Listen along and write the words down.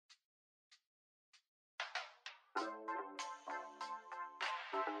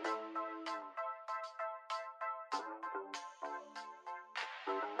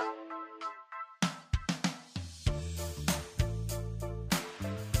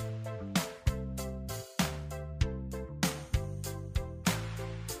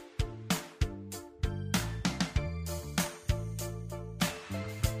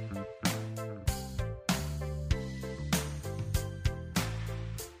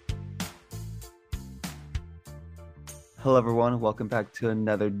Hello, everyone. Welcome back to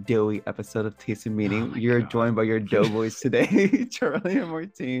another doughy episode of Tasting Oh Meeting. my You're God. joined by your doughboys today, Charlie and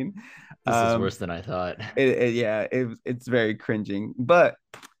Martine. This is Um, worse than I thought. it's very cringing, but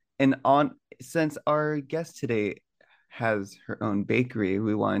and on since our guest today has her own bakery,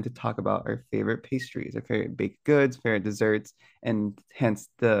 we wanted to talk about our favorite pastries, our favorite baked goods, favorite desserts, and hence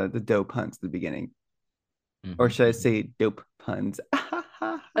the dough puns at the beginning, or should I Mhm. say dope puns?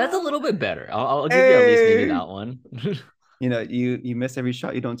 That's a little bit better. I'll give you at least maybe Hey, that one. you miss every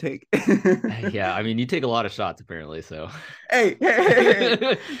shot you don't take. Yeah, I mean, you take a lot of shots apparently, so Hey.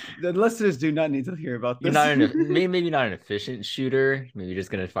 you're The listeners do not need to hear about this. not an maybe not an efficient shooter. Maybe you're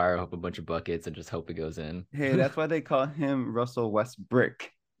just gonna fire up a bunch of buckets and just hope it goes in. Hey, that's why they call him Russell Westbrook.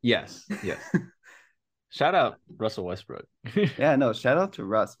 Yes, yes. Shout out Russell Westbrook. Yeah, no, shout out to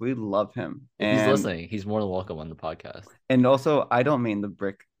Russ. We love him. If he's And listening, he's more than welcome on the podcast. also I don't mean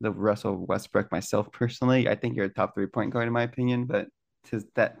the Russell Westbrook myself personally. I think you're a top 3 point guard in my opinion, but tis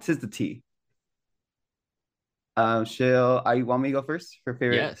the T. Shall I want me to go first for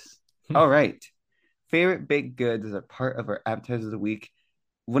favorite? Yes. All right. Favorite baked goods is a part of our appetizer of the week.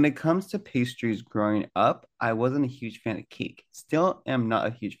 When it comes to pastries growing up, I wasn't a huge fan of cake. Still am not a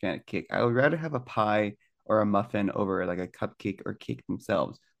huge fan of cake. I would rather have a pie or a muffin over like a cupcake or cake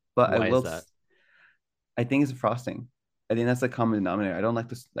themselves. But Why is that? I think it's frosting. I think that's the common denominator. I don't like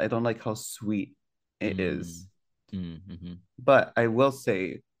this. I don't like how sweet it is. Mm. Mm-hmm. But I will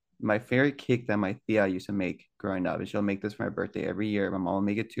say my favorite cake that my tia used to make growing up, and she'll make this for my birthday every year. My mom will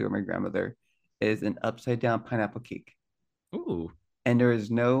make it too, or my grandmother, is an upside down pineapple cake. Ooh. And there is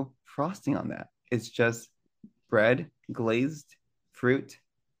no frosting on that. It's just bread, glazed, fruit,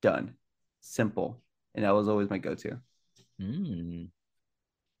 done. Simple. And that was always my go-to. Mm.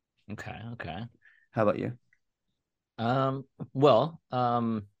 Okay, okay. How about you? Um, well,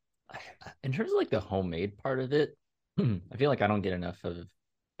 in terms of like the homemade part of it, I feel like I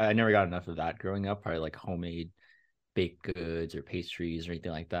never got enough of that growing up, probably like homemade baked goods or pastries or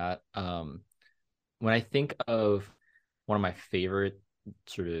anything like that. When I think of one of my favorite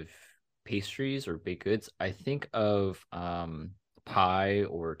sort of pastries or baked goods, I think of pie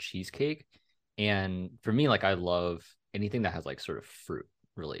or cheesecake. And for me, like I love anything that has like sort of fruit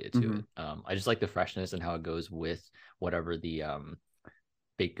related to Mm-hmm. it. I just like the freshness and how it goes with whatever the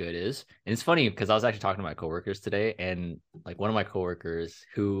baked good is. And it's funny because I was actually talking to my coworkers today, and like one of my coworkers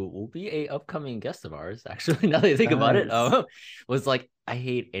who will be a upcoming guest of ours, actually, now that I think about it, Nice. was like, I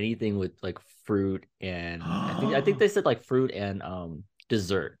hate anything with like fruit and I think they said like fruit and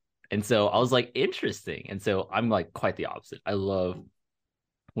dessert. And so I was like, interesting. And so I'm like quite the opposite. I love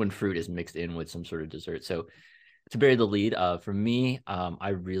when fruit is mixed in with some sort of dessert. So to bury the lead, for me, I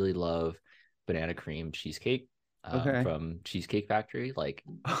really love banana cream cheesecake Okay. from Cheesecake Factory. Like,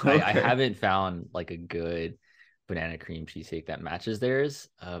 I Okay. haven't found like a good banana cream cheesecake that matches theirs.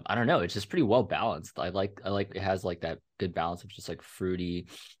 I don't know. It's just pretty well balanced. I like it has like that good balance of just like fruity,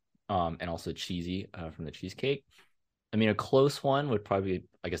 and also cheesy from the cheesecake. I mean, a close one would probably be,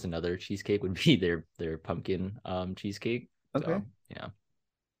 I guess, another cheesecake would be their pumpkin cheesecake. Okay. So yeah.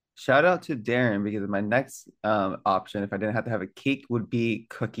 Shout out to Darren because my next option, if I didn't have to have a cake, would be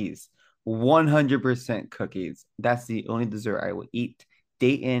cookies. 100% cookies. That's the only dessert I will eat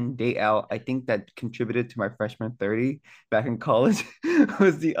day in, day out. I think that contributed to my freshman 30 back in college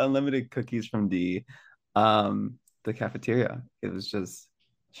was the unlimited cookies from the cafeteria. It was just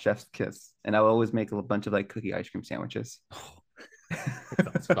chef's kiss. And I would always make a bunch of like cookie ice cream sandwiches.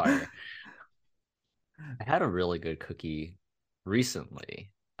 That's fire. I had a really good cookie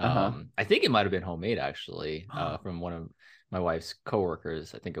recently. Uh-huh. I think it might have been homemade actually, from one of my wife's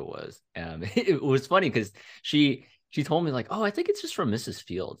coworkers. I think it was. It was funny because she told me like, oh, I think it's just from Mrs.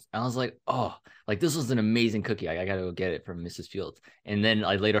 Fields. And I was like, oh, like this was an amazing cookie. I gotta go get it from Mrs. Fields. And then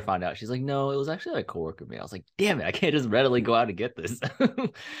I later found out she's like, no, it was actually like a coworker of me. I was like, damn it, I can't just readily go out and get this.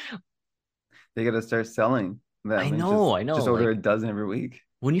 They gotta start selling I them and know, I just know. order a Like dozen every week.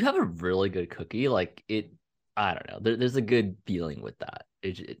 when you have a really good cookie, like it, I don't know, there's a good feeling with that.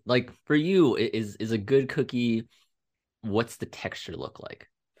 Like for you, is a good cookie, what's the texture look like?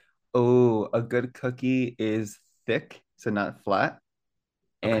 Oh, a good cookie is thick, so not flat.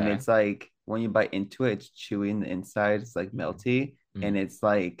 And Okay. it's like when you bite into it, it's chewy in the inside, it's like Mm, melty, and mm, it's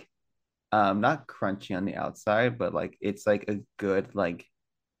like not crunchy on the outside, but like it's like a good like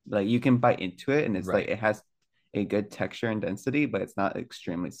you can bite into it and it's like right. it has a good texture and density, but it's not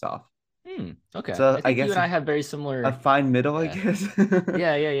extremely soft. Okay. So I I think you guess and I have very a similar. fine middle, I Yeah. guess.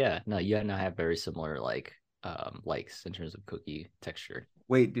 Yeah. No, you and I have very similar like likes in terms of cookie texture.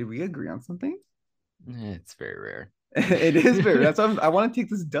 Wait, did we agree on something? It's very rare. It is very. That's why I want to take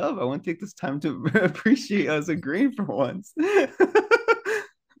this dub. I want to take this time to appreciate us agreeing for once.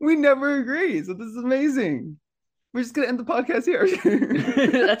 We never agree, so this is amazing. We're just gonna end the podcast here.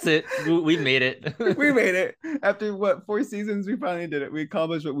 That's it. We made it. We made it after what 4 seasons. We finally did it. We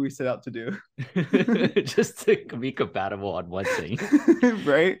accomplished what we set out to do. Just to be compatible on one thing.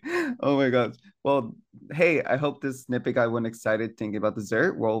 Right? Oh my gosh. Well, hey, I hope this snippet got everyone excited thinking about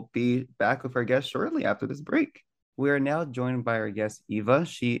dessert. We'll be back with our guest shortly after this break. We are now joined by our guest, Eva.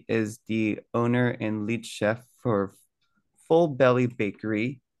 She is the owner and lead chef for Full Belly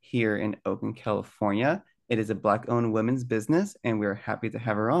Bakery here in Oakland, California. It is a Black-owned women's business, and we're happy to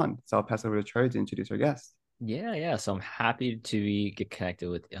have her on. So I'll pass over to Charlie to introduce our guest. Yeah. So I'm happy to get connected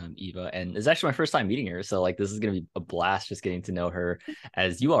with Eva, and it's actually my first time meeting her. So like this is gonna be a blast just getting to know her,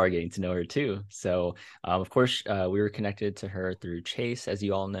 as you are getting to know her too. So of course we were connected to her through Chase, as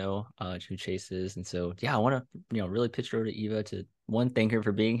you all know, who Chase is, and so yeah, I want to really pitch her over to Eva to one, thank her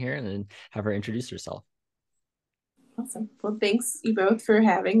for being here, and then have her introduce herself. Awesome. Well, thanks you both for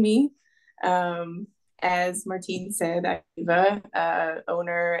having me. As Martine said, I'm Eva,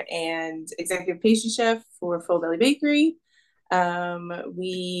 owner and executive pastry chef for Full Belly Bakery.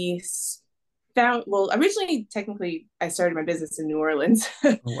 We found, well, originally, technically, I started my business in New Orleans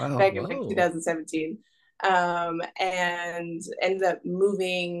Wow. back in like 2017, and ended up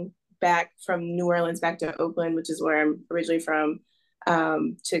moving back from New Orleans back to Oakland, which is where I'm originally from,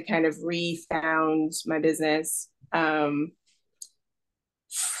 to kind of refound my business.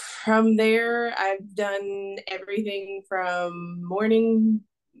 From there, I've done everything from morning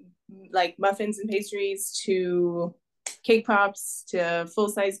like muffins and pastries to cake pops to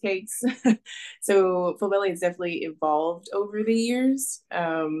full-size cakes. So Full Belly has definitely evolved over the years.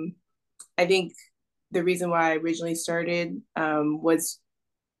 I think the reason why I originally started was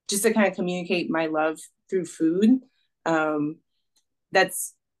just to kind of communicate my love through food.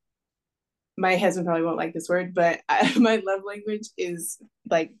 That's my husband probably won't like this word, but my love language is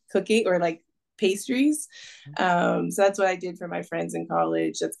like cooking or like pastries. So that's what I did for my friends in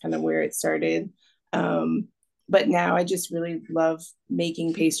college. That's kind of where it started. But now I just really love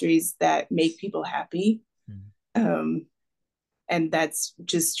making pastries that make people happy. And that's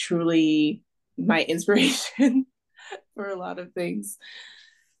just truly my inspiration for a lot of things.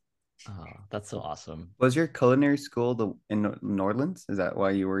 Oh, that's so awesome. Was your culinary school in New Orleans? Is that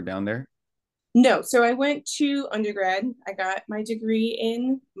why you were down there? No, so I went to undergrad. I got my degree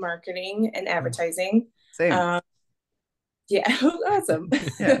in marketing and advertising. Same. Yeah, awesome.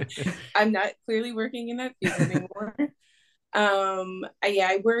 Yeah. I'm not clearly working in that field anymore.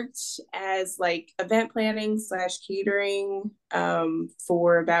 I worked as like event planning / catering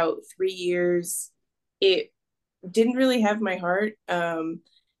for about 3 years. It didn't really have my heart,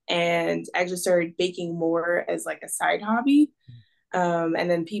 and I just started baking more as like a side hobby. And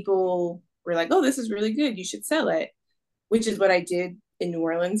then people were like, "Oh, this is really good. You should sell it," which is what I did in New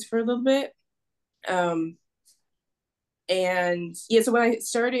Orleans for a little bit. And yeah, so when I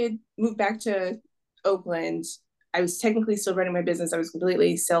moved back to Oakland, I was technically still running my business. I was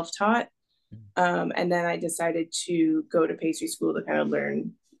completely self-taught. And then I decided to go to pastry school to kind of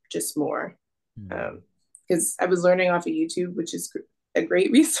learn just more. Because I was learning off of YouTube, which is a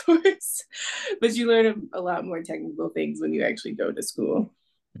great resource, but you learn a lot more technical things when you actually go to school.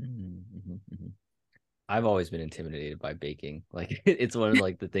 I've always been intimidated by baking. Like it's one of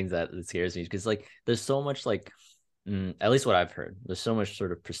like the things that scares me, because like there's so much like at least what I've heard, there's so much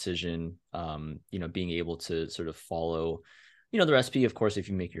sort of precision, being able to sort of follow, the recipe. Of course, if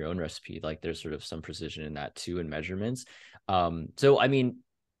you make your own recipe, like there's sort of some precision in that too, and measurements. So I mean,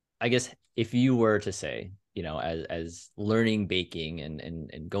 I guess if you were to say, as learning baking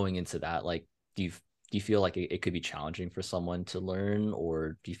and going into that, like, do you feel like it could be challenging for someone to learn,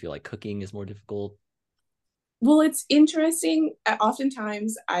 or do you feel like cooking is more difficult? Well, it's interesting.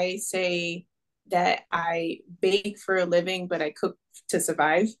 Oftentimes I say that I bake for a living, but I cook to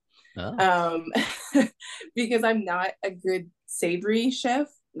survive. Oh. Because I'm not a good savory chef.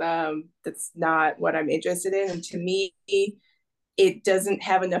 That's not what I'm interested in. And to me, it doesn't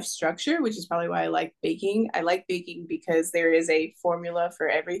have enough structure, which is probably why I like baking. I like baking because there is a formula for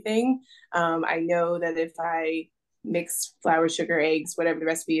everything. I know that if I mix flour, sugar, eggs, whatever the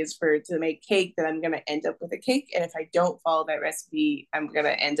recipe is for to make cake, then I'm going to end up with a cake. And if I don't follow that recipe, I'm going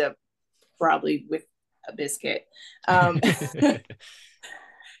to end up probably with a biscuit.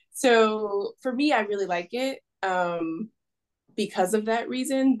 So for me, I really like it because of that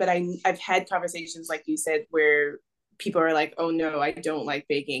reason. But I've had conversations, like you said, where people are like, "Oh no, I don't like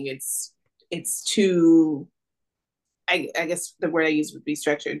baking. It's too." I guess the word I use would be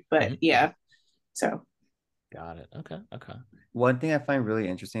structured, but yeah. So Got it. Okay. Okay. One thing I find really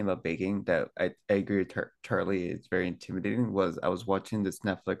interesting about baking that I agree with Charlie is very intimidating was I was watching this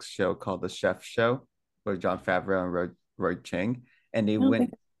Netflix show called The Chef Show with John Favreau and Roy Chang, and they I don't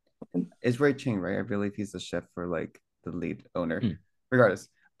think. went. It's Roy Chang, right? I believe he's the chef for like the lead owner. Hmm. Regardless,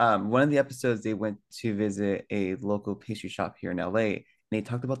 one of the episodes they went to visit a local pastry shop here in LA, and they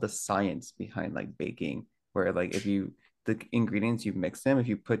talked about the science behind like baking, where like if you the ingredients you mix them, if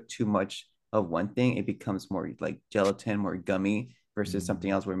you put too much of one thing, it becomes more like gelatin, more gummy, versus something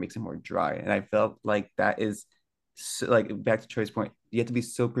Mm. else where it makes it more dry. And I felt like that is so, like back to Troy's point, you have to be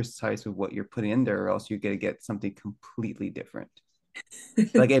so precise with what you're putting in there, or else you're gonna get something completely different.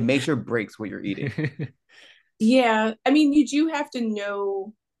 Like it makes or breaks what you're eating. Yeah, I mean, you do have to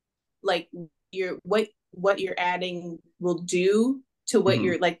know like your what you're adding will do to what Mhm.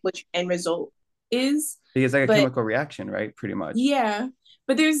 your like what your end result is. Because like a But chemical reaction, right? Pretty much. yeah,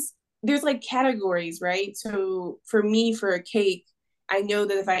 but there's like categories, right? So for me, for a cake, I know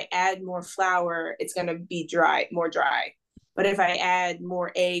that if I add more flour, it's gonna be dry, more dry. But if I add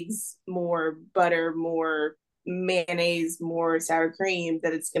more eggs, more butter, more mayonnaise, more sour cream,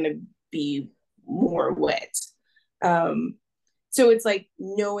 that it's gonna be more wet. Um, so it's like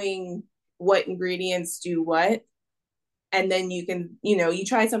knowing what ingredients do what, and then you can, you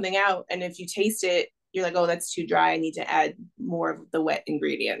try something out, and if you taste it, you're like, oh, that's too dry. I need to add more of the wet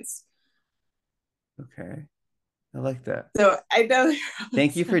ingredients. Okay. I like that. So I know.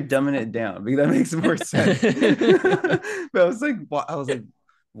 Thank you for dumbing it down because that makes more sense. But I was like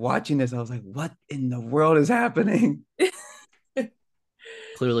watching this. I was like, what in the world is happening?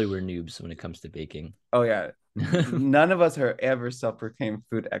 Clearly, we're noobs when it comes to baking. Oh yeah. None of us are ever self-proclaimed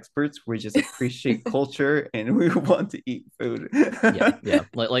food experts. We just appreciate culture and we want to eat food. Yeah, yeah.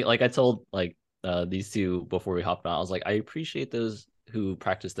 Like I told these two before we hopped on, I was like, I appreciate those who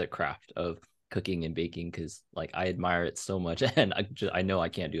practice that craft of cooking and baking because like I admire it so much, and I know I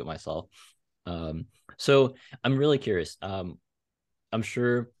can't do it myself. Um, so I'm really curious. I'm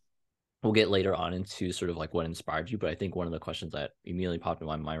sure we'll get later on into sort of like what inspired you, but I think one of the questions that immediately popped in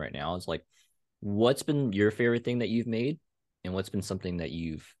my mind right now is like, what's been your favorite thing that you've made, and what's been something that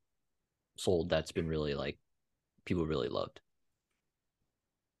you've sold that's been really like people really loved?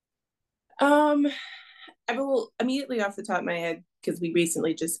 um, I will immediately off the top of my head because we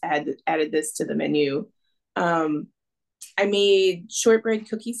recently just added this to the menu. Um, I made shortbread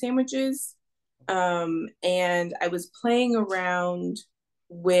cookie sandwiches, and I was playing around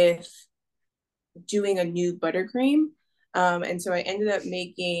with doing a new buttercream. And so I ended up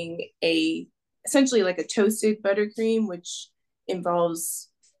making a essentially like a toasted buttercream, which involves.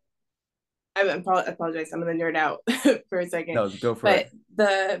 Apologize. I'm gonna nerd out for a second. No, go for But it.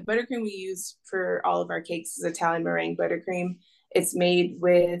 the buttercream we use for all of our cakes is Italian meringue buttercream. It's made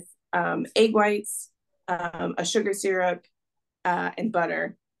with egg whites, a sugar syrup, and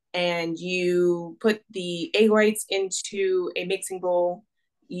butter. And you put the egg whites into a mixing bowl.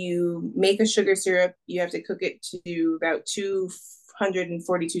 You make a sugar syrup. You have to cook it to about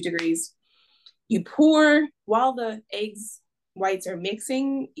 242 degrees. You pour while the eggs whites are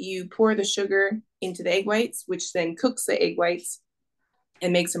mixing, you pour the sugar into the egg whites, which then cooks the egg whites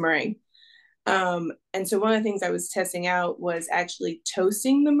and makes a meringue. And so one of the things I was testing out was actually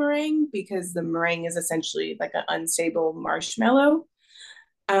toasting the meringue because the meringue is essentially like an unstable marshmallow.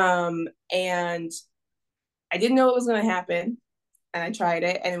 And I didn't know what was going to happen, and I tried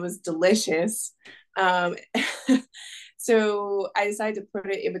it, and it was delicious. Um, so I decided to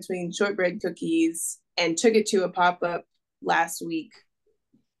put it in between shortbread cookies and took it to a pop up last week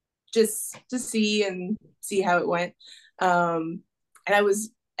just to see how it went. And I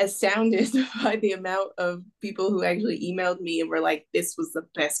was astounded by the amount of people who actually emailed me and were like, "This was the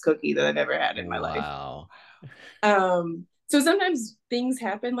best cookie that I've ever had in my life." Wow. So sometimes things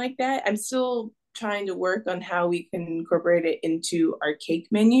happen like that. I'm still trying to work on how we can incorporate it into our cake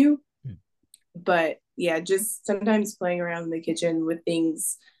menu. Hmm. But yeah, just sometimes playing around in the kitchen with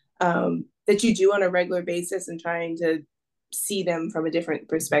things that you do on a regular basis and trying to see them from a different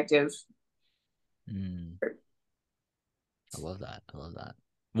perspective. Mm, I love that. I love that.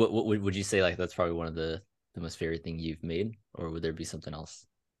 What would you say like that's probably one of the most favorite thing you've made, or would there be something else?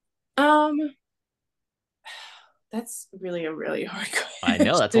 Um, that's really a really hard I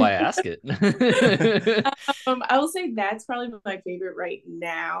know that's why question. I ask it. I will say that's probably my favorite right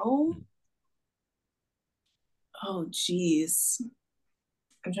now. Oh, geez.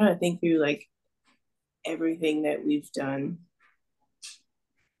 I'm trying to think through like everything that we've done,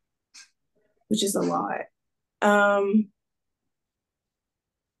 which is a lot. Um,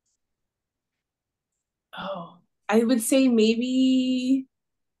 oh, I would say maybe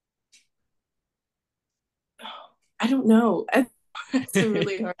I don't know. That's a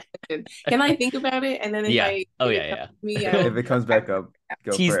really hard question. Can I think about it? And then Yeah. Oh if yeah, it comes yeah. to me, If it comes back up,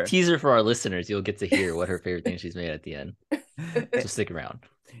 go for it. Teaser for our listeners. You'll get to hear what her favorite thing she's made at the end. So stick around.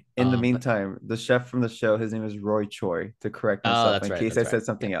 In the But meantime, the chef from the show, his name is Roy Choi, to correct oh, myself that's in right. case That's I right. said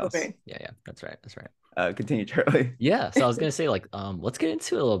something else. Okay. Yeah. That's right. That's right. Continue, Charlie. Yeah. So I was gonna say, like, let's get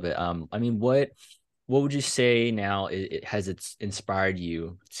into it a little bit. I mean, what would you say now it has it's inspired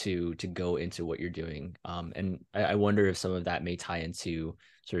you to go into what you're doing? And I wonder if some of that may tie into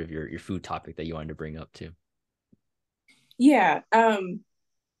sort of your food topic that you wanted to bring up too. Yeah.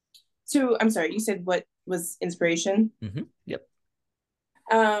 So I'm sorry, you said what was inspiration? Yep.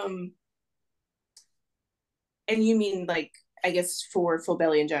 Um, and you mean like I guess for Full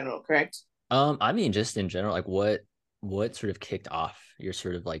Belly in general, correct? I mean, just in general, like what sort of kicked off your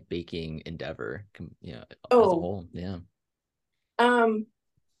sort of like baking endeavor, as a Oh, whole? Yeah. um,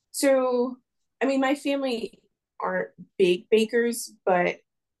 so I mean my family aren't big bakers, but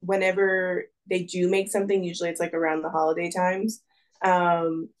whenever they do make something, usually it's like around the holiday times.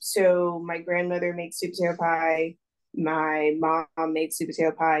 So my grandmother makes sweet potato pie, my mom makes sweet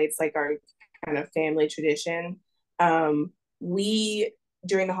potato pie. It's like our kind of family tradition. We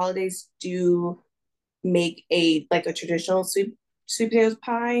during the holidays do make a traditional sweet potatoes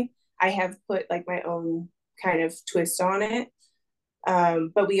pie. I have put like my own kind of twist on it.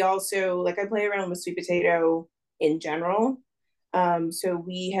 But we also like I play around with sweet potato in general. So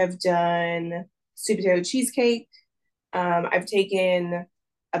we have done sweet potato cheesecake. I've taken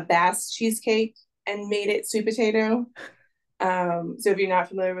a Bass cheesecake and made it sweet potato. So if you're not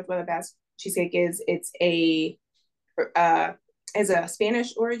familiar with what a Bass cheesecake is, it's a uh, has a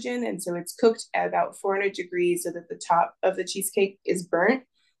Spanish origin, and so it's cooked at about 400 degrees so that the top of the cheesecake is burnt,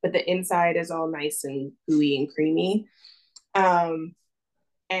 but the inside is all nice and gooey and creamy. Um,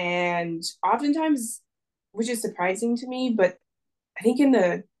 and oftentimes, which is surprising to me, but I think in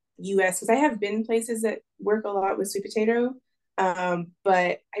the US, because I have been places that work a lot with sweet potato,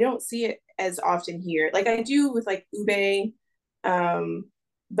 but I don't see it as often here. Like I do with like ube, um,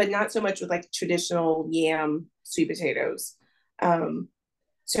 but not so much with like traditional yam sweet potatoes. Um,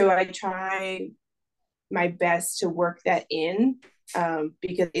 so I try my best to work that in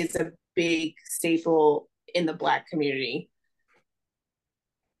because it's a big staple in the Black community.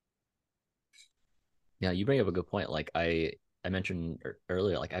 Yeah, you bring up a good point. Like I mentioned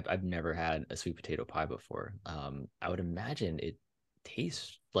earlier, like I've never had a sweet potato pie before. I would imagine it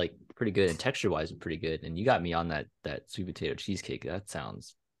tastes like pretty good and texture wise pretty good. And you got me on that sweet potato cheesecake. That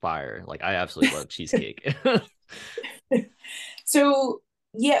sounds fire. Like I absolutely love cheesecake. So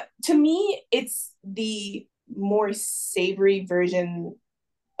yeah, to me, it's the more savory version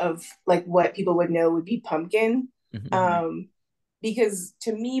of like what people would know would be pumpkin. Mhm. Um, because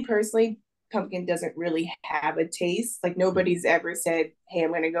to me personally, pumpkin doesn't really have a taste. Like nobody's ever said, "Hey,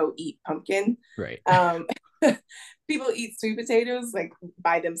 I'm gonna go eat pumpkin." Right. Um, people eat sweet potatoes like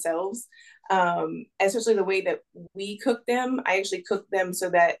by themselves. Especially the way that we cook them. I actually cook them so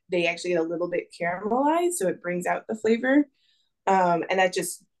that they actually get a little bit caramelized, so it brings out the flavor. And that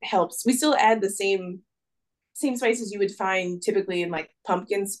just helps. We still add the same spices you would find typically in like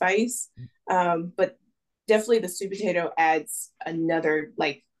pumpkin spice, but definitely the sweet potato adds another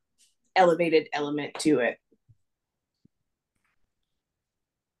like elevated element to it.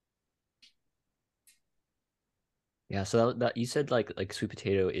 Yeah, so that you said like sweet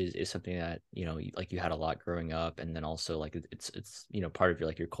potato is something that like you had a lot growing up, and then also like it's part of your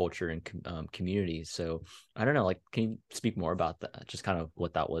like your culture and community. So I don't know, like can you speak more about that? Just kind of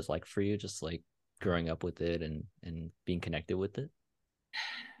what that was like for you, just like growing up with it and being connected with it.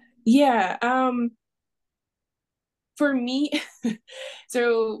 Yeah, for me,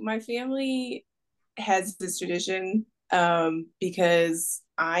 so my family has this tradition because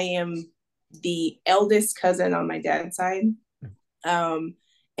I am the eldest cousin on my dad's side. Um,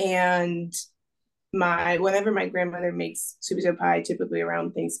 and my whenever my grandmother makes sweet potato pie, typically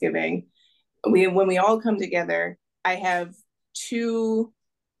around Thanksgiving, we when we all come together, I have two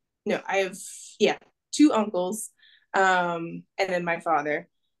no, I have yeah, two uncles, and then my father.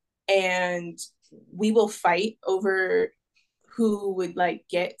 And we will fight over who would like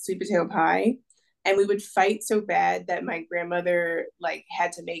get sweet potato pie. And we would fight so bad that my grandmother like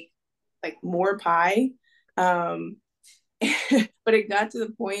had to make like more pie. Um, but it got to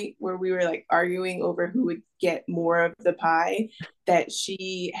the point where we were like arguing over who would get more of the pie that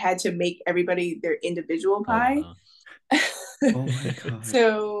she had to make everybody their individual Oh pie. wow. Oh my god.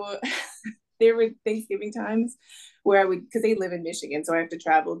 So there were Thanksgiving times where I would, because they live in Michigan, so I have to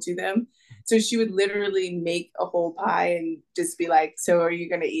travel to them. So she would literally make a whole pie and just be like, "So are you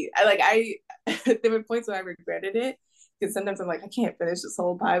gonna eat?" I there were points where I regretted it because sometimes I'm like, I can't finish this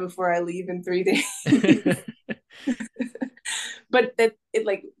whole pie before I leave in 3 days. But that it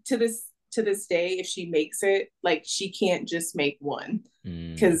like to this day, if she makes it, like she can't just make one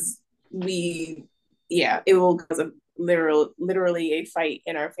because we, yeah, it will cause a literally a fight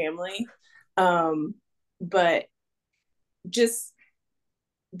in our family. But just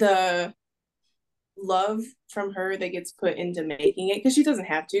the love from her that gets put into making it, because she doesn't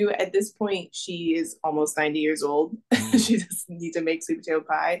have to at this point. She is almost 90 years old. She doesn't need to make sweet potato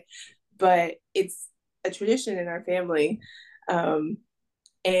pie, but it's a tradition in our family,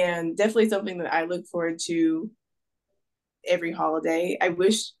 and definitely something that I look forward to every holiday. I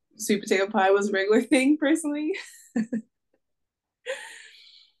wish sweet potato pie was a regular thing personally.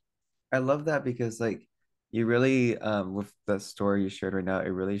 I love that because like you really with the story you shared right now, it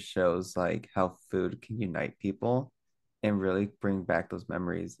really shows like how food can unite people and really bring back those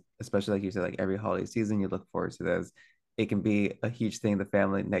memories. Especially like you said, like every holiday season you look forward to those. It can be a huge thing in the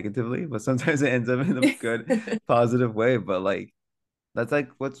family negatively, but sometimes it ends up in a good, positive way. But like that's like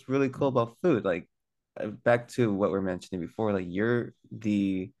what's really cool about food. Like back to what we're mentioning before, like you're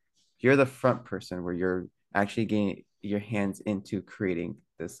the front person where you're actually getting your hands into creating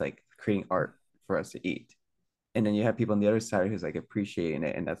this, like creating art for us to eat. And then you have people on the other side who's like appreciating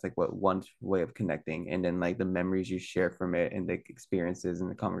it, and that's like what one way of connecting. And then like the memories you share from it and the experiences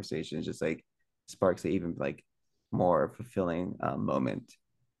and the conversations just like sparks an even like more fulfilling moment.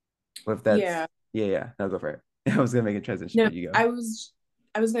 But if that's Yeah. yeah, no, go for it. I was gonna make a transition, No, but you go. I was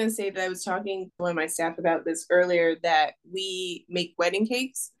going to say that I was talking to one of my staff about this earlier, that we make wedding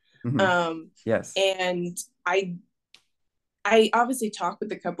cakes. Mhm. Um, Yes. and I obviously talk with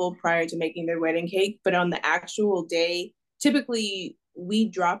the couple prior to making their wedding cake, but on the actual day, typically we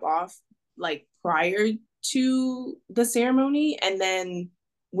drop off like prior to the ceremony, and then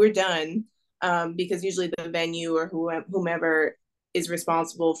we're done, because usually the venue or whomever is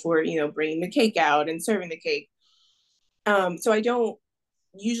responsible for, bringing the cake out and serving the cake. So I don't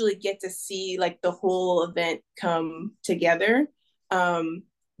usually get to see like the whole event come together. Um,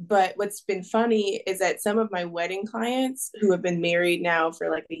 but what's been funny is that some of my wedding clients who have been married now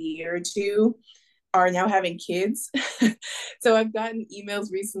for like a year or two are now having kids. So I've gotten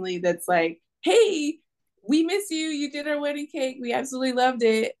emails recently that's like, hey, we miss you. You did our wedding cake. We absolutely loved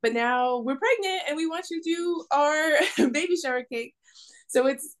it. But now we're pregnant and we want you to do our baby shower cake. So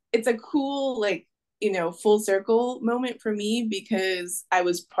it's a cool like, full circle moment for me, because I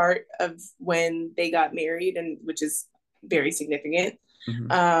was part of when they got married, and which is very significant.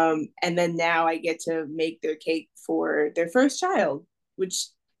 Mhm. And then now I get to make their cake for their first child, which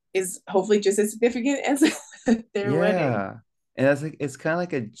is hopefully just as significant as their wedding. Yeah. And that's like it's kind of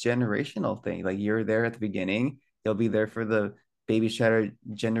like a generational thing. Like you're there at the beginning, you'll be there for the baby shower,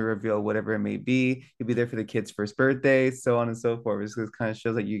 gender reveal, whatever it may be. You'll be there for the kid's first birthday, so on and so forth. It kind of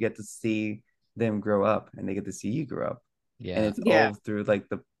shows like you get to see them grow up and they get to see you grow up. And Yeah. it's Yeah. all through like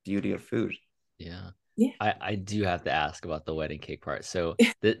the beauty of food. Yeah. Yeah. I do have to ask about the wedding cake part. So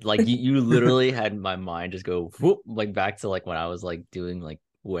that like you literally had my mind just go whoop, like back to like when I was like doing like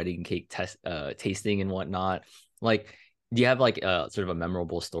wedding cake test tasting and whatnot. Like, do you have like sort of a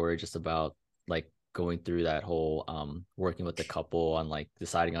memorable story just about like going through that whole working with the couple on like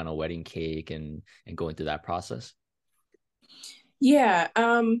deciding on a wedding cake and going through that process? Yeah.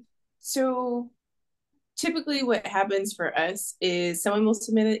 So typically what happens for us is someone will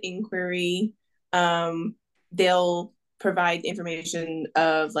submit an inquiry. They'll provide information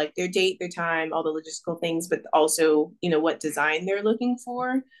of like their date, their time, all the logistical things, but also, what design they're looking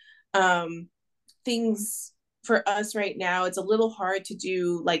for. Um, Things for us right now, it's a little hard to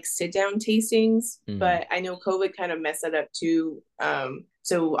do like sit down tastings, Mm. but I know COVID kind of messed that up too.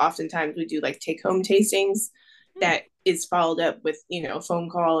 So oftentimes we do like take home tastings Hmm. that is followed up with, phone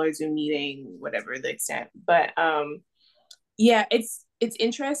call or Zoom meeting, whatever the extent. But yeah, it's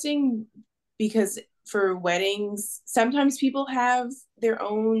interesting because for weddings, sometimes people have their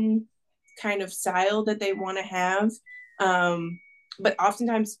own kind of style that they want to have. Um, but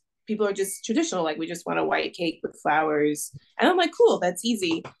oftentimes people are just traditional, like we just want a white cake with flowers. And I'm like, cool, that's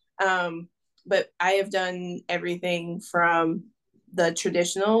easy. But I have done everything from the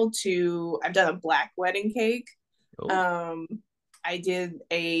traditional to I've done a black wedding cake. Oh. Um, I did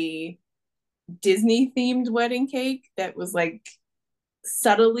a Disney themed wedding cake that was like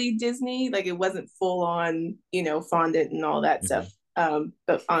subtly Disney, like it wasn't full on, fondant and all that stuff. Mhm.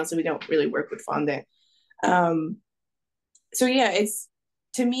 But honestly, we don't really work with fondant. Um, so yeah,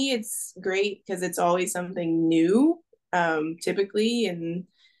 to me, it's great because it's always something new, typically, and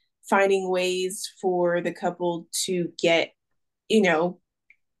finding ways for the couple to get, you know,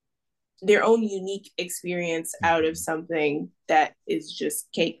 their own unique experience out of something that is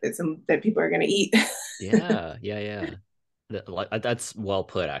just cake that people are going to eat. Yeah. That's well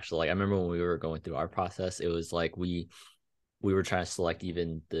put, actually. Like I remember when we were going through our process, it was like we were trying to select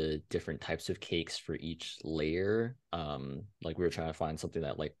even the different types of cakes for each layer. Like we were trying to find something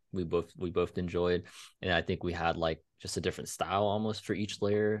that like we both enjoyed, and I think we had like just a different style almost for each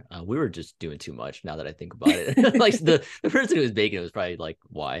layer. We were just doing too much now that I think about it. Like the person who was baking it was probably like,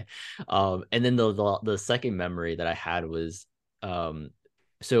 why? And then the second memory that I had was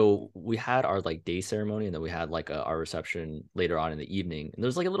so we had our like day ceremony, and then we had like our reception later on in the evening, and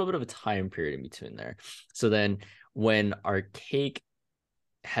there's like a little bit of a time period in between there. So then when our cake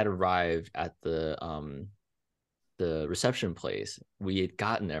had arrived at the reception place, we had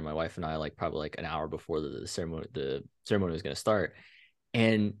gotten there, my wife and I, like probably like an hour before the ceremony was going to start,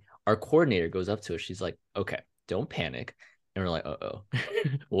 and our coordinator goes up to us. She's like, okay, don't panic. And we're like, uh-oh,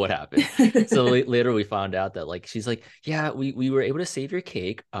 what happened? So later we found out that like she's like, yeah, we were able to save your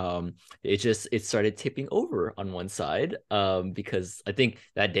cake. It started tipping over on one side because I think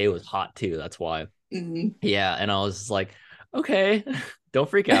that day was hot too. That's why. Mm-hmm. Yeah, and I was just like, okay, don't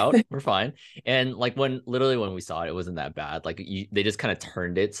freak out, we're fine. And like when we saw it, it wasn't that bad. Like they just kind of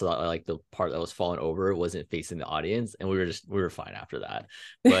turned it so that like the part that was falling over wasn't facing the audience, and we were fine after that.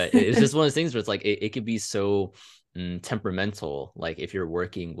 But it's just one of those things where it's like it could be so temperamental, like if you're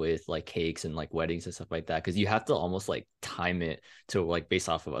working with like cakes and like weddings and stuff like that, because you have to almost like time it to like based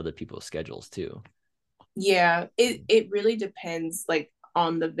off of other people's schedules too. Yeah, it really depends like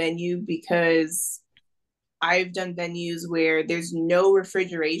on the venue, because I've done venues where there's no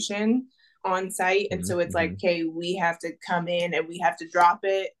refrigeration on site. And so it's like, Mm-hmm. okay, we have to come in and we have to drop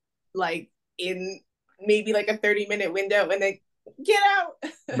it like in maybe like a 30-minute window and then get out.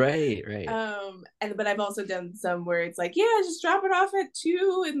 Right. But I've also done some where it's like, yeah, just drop it off at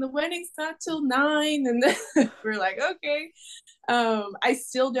 2 and the wedding's not till 9. And then we're like, okay. I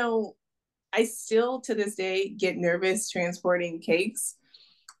still to this day get nervous transporting cakes.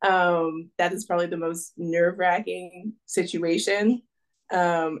 That is probably the most nerve-wracking situation,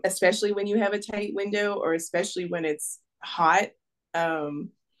 especially when you have a tight window, or especially when it's hot.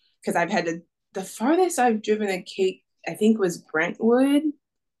 Because I've had the farthest I've driven a cake, I think, was Brentwood,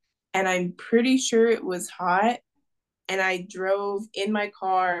 and I'm pretty sure it was hot. And I drove in my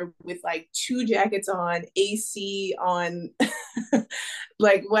car with like 2 jackets on, AC on,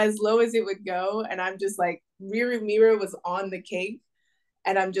 like as low as it would go. And I'm just like, rear mirror was on the cake,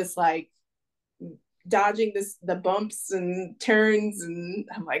 and I'm just like dodging the bumps and turns, and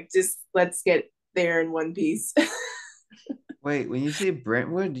I'm like, just let's get there in one piece. Wait, when you say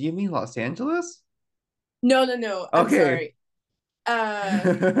Brentwood, do you mean Los Angeles? No, I'm Okay. sorry.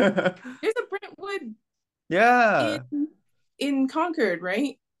 There's a Brentwood in Yeah. Concord,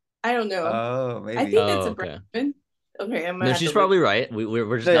 right? I don't know. Oh, I maybe. think that's Oh, a okay. Brentwood. Okay, I'm gonna No, have she's to look. probably right.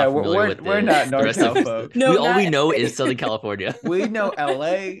 We're just So yeah, not we're familiar with we're not the rest of NorCal folks. No, we all not we know LA. is Southern California. We know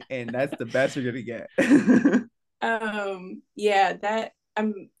LA, and that's the best you're gonna get. Yeah, that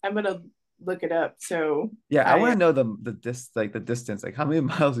I'm gonna look it up. So Yeah, I want I to know the distance. Like, how many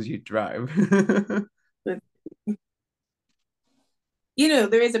miles did you drive?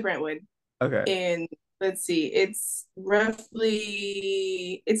 there is a Brentwood Okay. in, let's see, it's like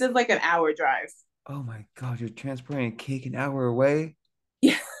an hour drive. Oh my God, you're transporting a cake an hour away?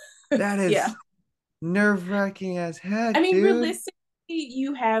 Yeah. That Yeah. is nerve-wracking as I heck, mean, dude. realistically,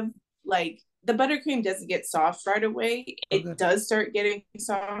 you have like the buttercream doesn't get soft right away. It Okay. does start getting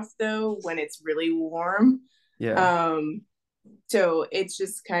soft though when it's really warm. Yeah. Um, so it's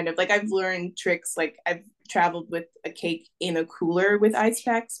just kind of like I've learned tricks. Like I've traveled with a cake in a cooler with ice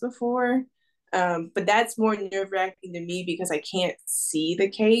packs before. But that's more nerve-wracking to me because I can't see the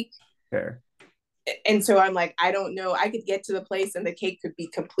cake. Fair. And so I'm like, I don't know. I could get to the place and the cake could be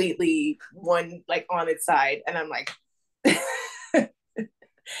completely one like on its side. And I'm like,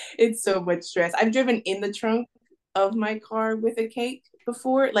 it's so much stress. I've driven in the trunk of my car with a cake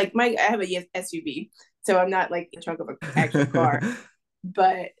before. Like I have a SUV, so I'm not like in the trunk of an actual car.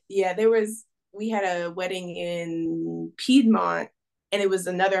 But yeah, we had a wedding in Piedmont, and it was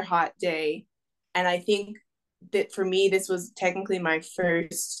another hot day. And I think that for me, this was technically my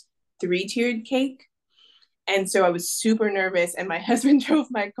first 3-tiered cake. And so I was super nervous, and my husband drove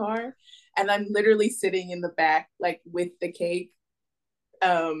my car, and I'm literally sitting in the back, like with the cake,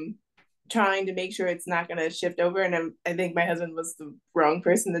 um, trying to make sure it's not going to shift over. And I think my husband was the wrong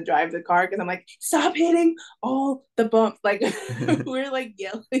person to drive the car, because I'm like, stop hitting all the bumps. Like we're like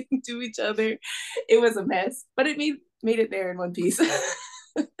yelling to each other. It was a mess, but it made it there in one piece.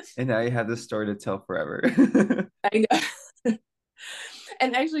 And now you have this story to tell forever. I know.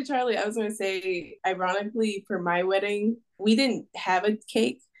 And actually, Charlie, I was going to say, ironically, for my wedding, we didn't have a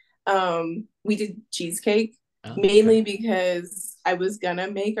cake. We did cheesecake, mainly because I was gonna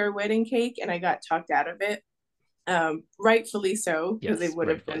make our wedding cake and I got talked out of it. Rightfully so, because it would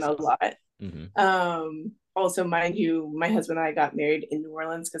have been a lot. Also, mind you, my husband and I got married in New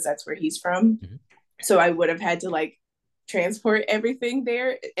Orleans because that's where he's from. So I would have had to like transport everything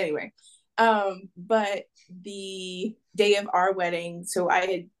there. Anyway, but the day of our wedding, so I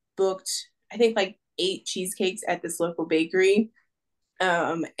had booked, I think, like 8 cheesecakes at this local bakery.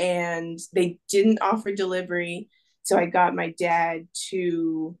 And they didn't offer delivery. So I got my dad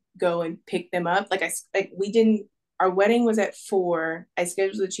to go and pick them up. Our wedding was at 4. I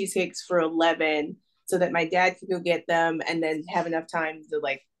scheduled the cheesecakes for 11 so that my dad could go get them and then have enough time to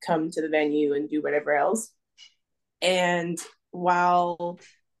like come to the venue and do whatever else. And while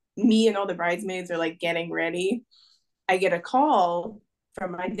me and all the bridesmaids are like getting ready, I get a call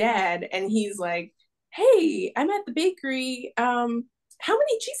from my dad and he's like, hey, I'm at the bakery. How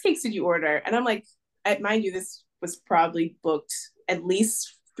many cheesecakes did you order? And I'm like, mind you, this was probably booked at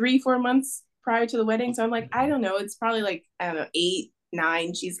least 3-4 months prior to the wedding. So I'm like, I don't know. It's probably like, I don't know,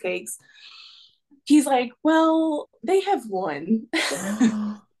 8-9 cheesecakes. He's like, well, they have one.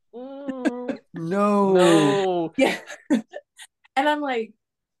 No. Yeah. And I'm like,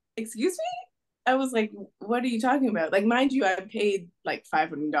 excuse me? I was like, what are you talking about? Like, mind you, I paid like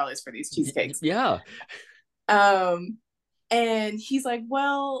 $500 for these cheesecakes. Yeah. And he's like,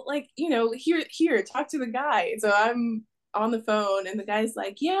 well, like, here, talk to the guy. So I'm on the phone and the guy's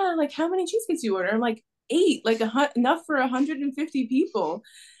like, yeah, like how many cheesecakes you order? I'm like, 8, like enough for 150 people.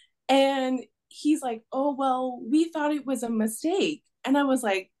 And he's like, oh, well, we thought it was a mistake. And I was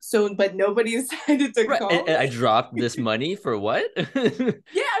like, so, but nobody decided to call. And I dropped this money for what? Yeah,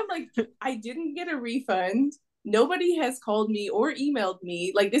 I'm like, I didn't get a refund. Nobody has called me or emailed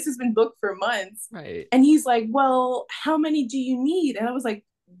me. Like, this has been booked for months. Right. And he's like, well, how many do you need? And I was like,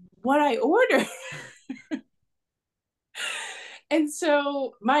 what I ordered. And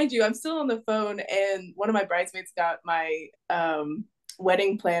so, mind you, I'm still on the phone, and one of my bridesmaids got my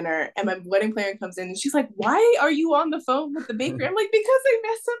wedding planner, and my wedding planner comes in and she's like, why are you on the phone with the bakery? I'm like, because they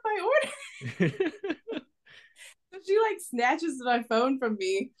messed up my order. So she like snatches my phone from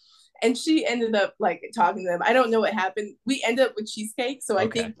me, and she ended up like talking to them. I don't know what happened. We ended up with cheesecake, so I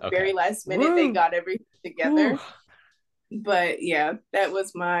think very last minute they got everything together. But yeah, that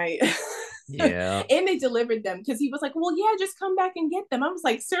was my Yeah. And they delivered them because he was like, well, yeah, just come back and get them. I was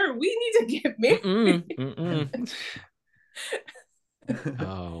like, sir, we need to get married.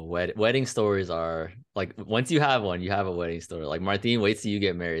 Oh, wedding stories are like, once you have one, you have a wedding story. Like Martine waits till you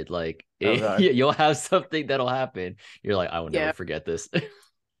get married. Like you'll have something that'll happen. You're like, I will never forget this.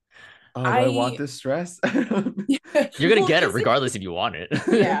 Oh, I want this stress. You're gonna get it regardless if you want it.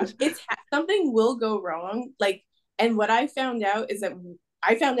 Yeah, something will go wrong. Like, and what I found out is that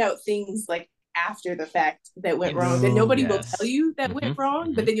I found out things like after the fact that went wrong that nobody will tell you that went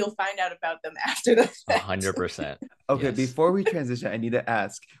wrong, but then you'll find out about them after the fact. 100%. Okay, before we transition, I need to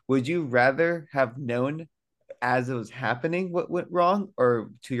ask, would you rather have known as it was happening what went wrong,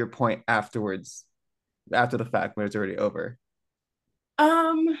 or to your point afterwards, after the fact when it's already over?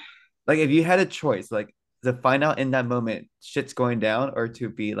 Like if you had a choice, like to find out in that moment shit's going down, or to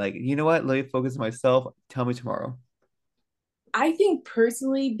be like, you know what, let me focus on myself, tell me tomorrow. I think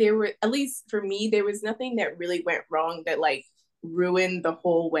personally, at least for me, there was nothing that really went wrong that like ruined the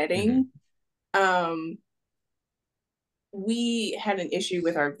whole wedding. We had an issue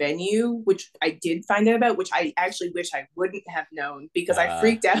with our venue, which I did find out about, which I actually wish I wouldn't have known, because I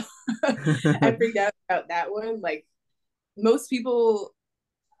freaked out. I freaked out about that one. Like, most people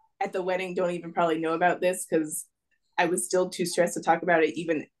at the wedding don't even probably know about this, because I was still too stressed to talk about it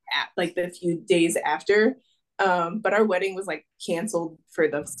even at like the few days after. But our wedding was like canceled for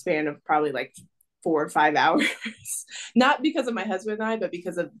the span of probably like 4 or 5 hours. Not because of my husband and I, but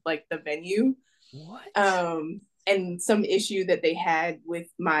because of like the venue. What? And some issue that they had with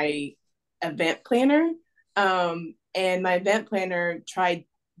my event planner. And my event planner tried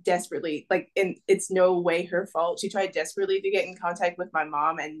desperately, like, and it's no way her fault. She tried desperately to get in contact with my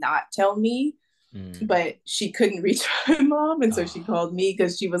mom and not tell me. But she couldn't reach my mom, and so she called me,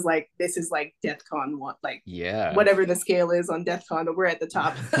 because she was like, this is like DEFCON 1, like whatever the scale is on DEFCON, but we're at the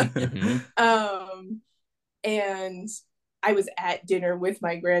top. And I was at dinner with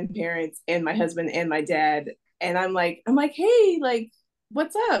my grandparents and my husband and my dad, and I'm like, hey, like,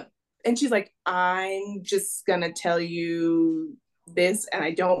 what's up? And she's like, I'm just gonna tell you this, and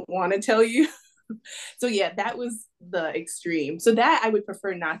I don't want to tell you. So yeah, that was the extreme. So that I would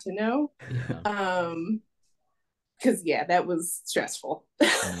prefer not to know. Yeah. Because yeah, that was stressful.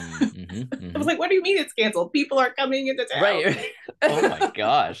 Mm-hmm, I was mm-hmm. like, what do you mean it's canceled? People are coming into town. Right. Oh my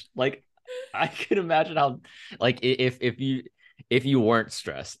gosh. Like I could imagine how like if you weren't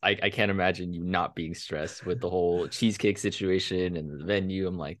stressed, I can't imagine you not being stressed with the whole cheesecake situation and the venue.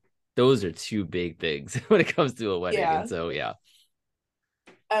 I'm like, those are two big things when it comes to a wedding. And Yeah. so yeah.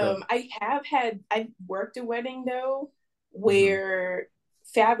 So I've worked a wedding though mhm. where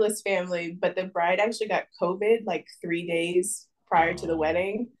fabulous family, but the bride actually got COVID like 3 days prior to the Oh,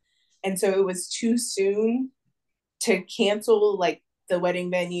 wedding. And so it was too soon to cancel like the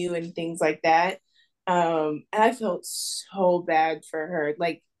wedding venue and things like that. And I felt so bad for her.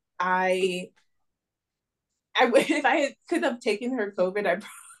 Like I, if I could have taken her COVID, I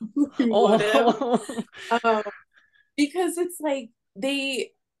probably would have. oh, Um, because it's like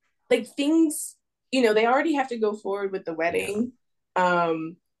like things, they already have to go forward with the yeah, wedding.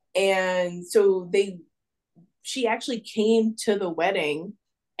 Um, and so she actually came to the wedding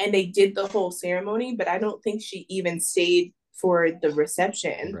and they did the whole ceremony, but I don't think she even stayed for the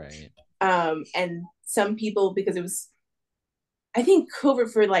reception. right. And some people, because it was, I think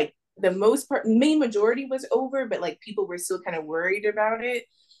COVID for like the most part, main majority was over, but like people were still kind of worried about it.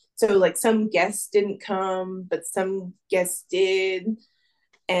 So like some guests didn't come, but some guests did.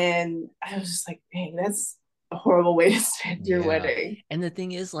 And I was just like, dang, that's a horrible way to spend your Yeah. wedding. And the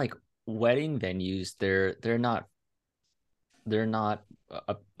thing is like wedding venues, they're not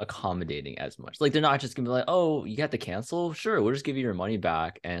accommodating as much. Like they're not just gonna be like, oh, you got to cancel? Sure, we'll just give you your money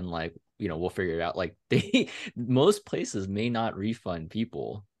back and like, we'll figure it out. Like they most places may not refund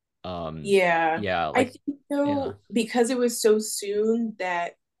people. Yeah. Yeah, I like think yeah. though, because it was so soon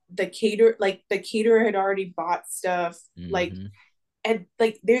that the caterer had already bought stuff, like, Hmm. and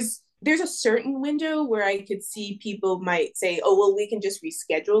like there's a certain window where I could see people might say, oh well, we can just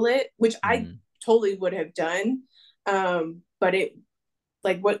reschedule it, which I Mm. totally would have done. But it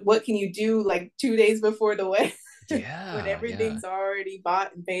like what can you do like 2 days before the wedding when Yeah, yeah. everything's already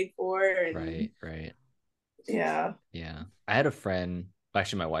bought and paid for? And Right, right. yeah. Yeah. I had a friend,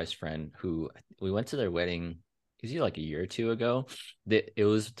 actually my wife's friend, who we went to their wedding, it was either like a year or two ago. That it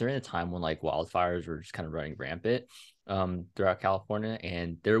was during the time when like wildfires were just kind of running rampant throughout California.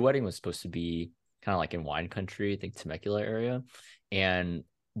 And their wedding was supposed to be kind of like in wine country, I think Temecula area. And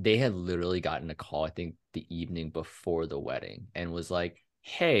they had literally gotten a call, I think, the evening before the wedding and was like,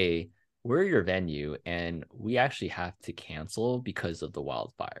 hey, we're your venue and we actually have to cancel because of the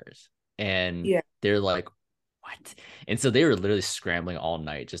wildfires. And Yeah. they're like, what? And so they were literally scrambling all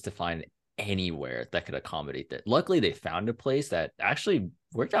night just to find anywhere that could accommodate that. Luckily, they found a place that actually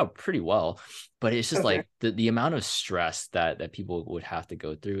worked out pretty well, but it's just Okay. like the amount of stress that people would have to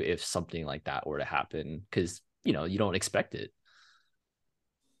go through if something like that were to happen because you don't expect it.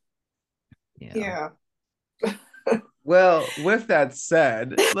 Yeah. Yeah. Well, with that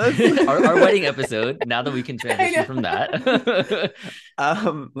said, let's our wedding episode. Now that we can I transition from know.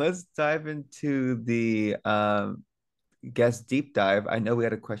 that. let's dive into the guest deep dive. I know we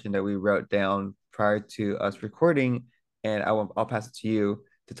had a question that we wrote down prior to us recording, and I'll pass it to you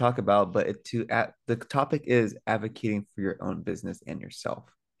to talk about. But the topic is advocating for your own business and yourself.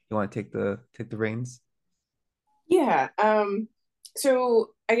 You want to take the reins? Yeah.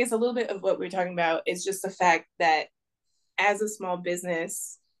 So I guess a little bit of what we're talking about is just the fact that as a small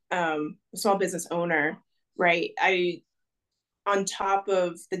business owner, right? I on top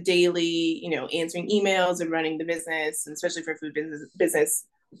of the daily, answering emails and running the business, and especially for food business,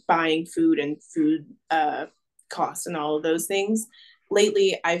 buying food and food costs and all of those things.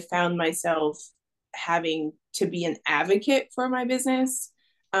 Lately, I've found myself having to be an advocate for my business.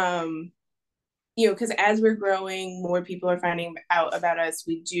 Um, because as we're growing, more people are finding out about us.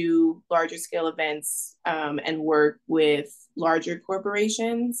 We do larger scale events and work with larger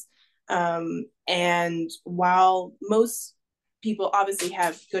corporations. And while most people obviously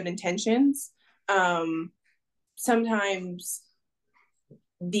have good intentions, um, sometimes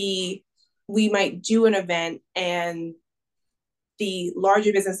the we might do an event and the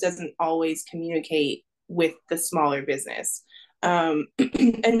larger business doesn't always communicate with the smaller business. And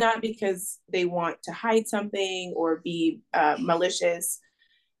not because they want to hide something or be malicious,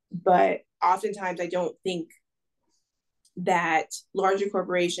 but oftentimes I don't think that larger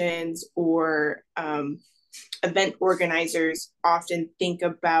corporations or event organizers often think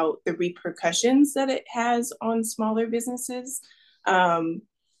about the repercussions that it has on smaller businesses. And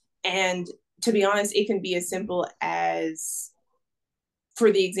to be honest, it can be as simple as,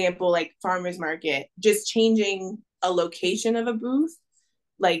 for the example, like farmers market, just changing a location of a booth,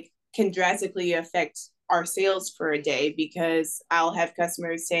 like, can drastically affect our sales for a day, because I'll have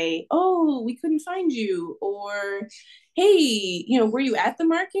customers say, "Oh, we couldn't find you," or, "Hey, were you at the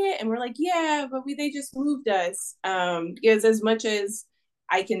market?" And we're like, "Yeah, but they just moved us." Because as much as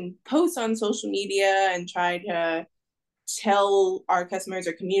I can post on social media and try to tell our customers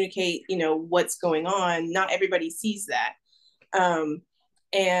or communicate, what's going on, not everybody sees that. Um,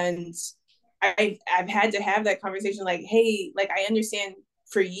 and I've had to have that conversation, like, "Hey, like, I understand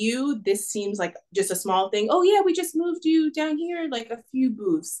for you, this seems like just a small thing. Oh yeah, we just moved you down here like a few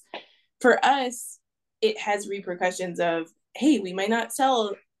booths." For us, it has repercussions of, hey, we might not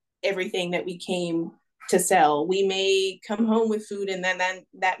sell everything that we came to sell. We may come home with food, and then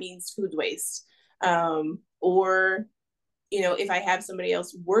that means food waste. Or, if I have somebody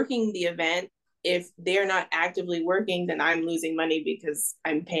else working the event, if they're not actively working, then I'm losing money because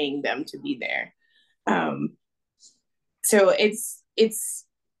I'm paying them to be there. So it's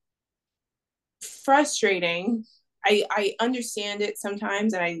frustrating. I understand it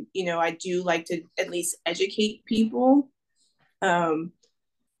sometimes, and I do like to at least educate people.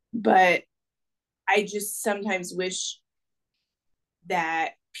 But I just sometimes wish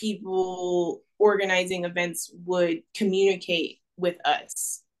that people organizing events would communicate with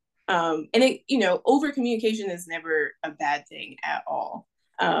us. And over communication is never a bad thing at all.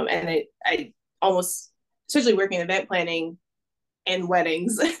 And I almost, especially working in event planning and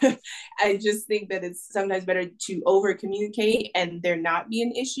weddings, I just think that it's sometimes better to over communicate and there not be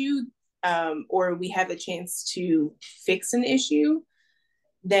an issue, or we have a chance to fix an issue,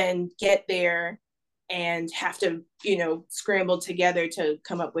 than get there and have to, scramble together to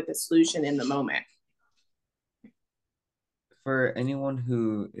come up with a solution in the moment. For anyone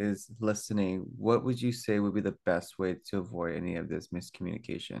who is listening, what would you say would be the best way to avoid any of this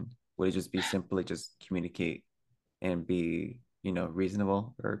miscommunication? Would it just be simply just communicate and be,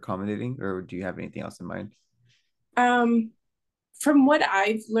 reasonable or accommodating, or do you have anything else in mind? From what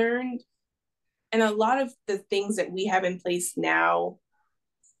I've learned, and a lot of the things that we have in place now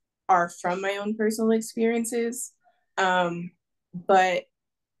are from my own personal experiences. But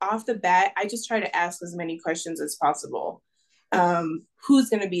off the bat, I just try to ask as many questions as possible. Who's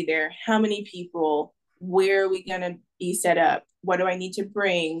going to be there? How many people? Where are we going to be set up? What do I need to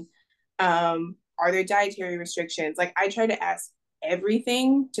bring? Are there dietary restrictions? Like, I try to ask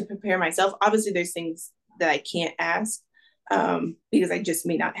everything to prepare myself. Obviously, there's things that I can't ask, because I just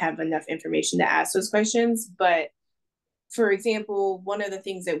may not have enough information to ask those questions. But for example, one of the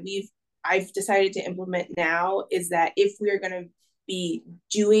things that I've decided to implement now is that if we're going to be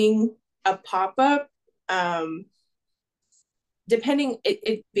doing a pop-up, depending,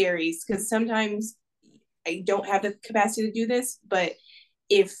 it varies, because sometimes I don't have the capacity to do this, but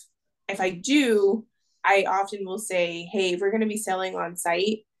if I do, I often will say, "Hey, if we're going to be selling on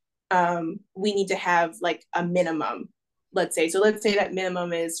site, we need to have like a minimum." Let's say that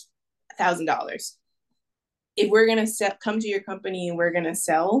minimum is $1,000. If we're going to come to your company and we're going to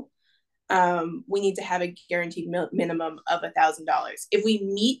sell, we need to have a guaranteed minimum of $1,000. If we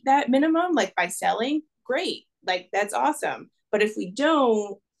meet that minimum, like by selling, great, like that's awesome. But if we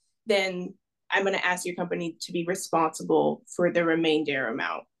don't, then I'm going to ask your company to be responsible for the remainder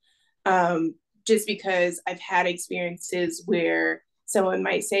amount. Just because I've had experiences where someone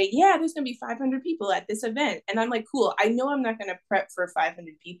might say, "Yeah, there's going to be 500 people at this event." And I'm like, "Cool, I know I'm not going to prep for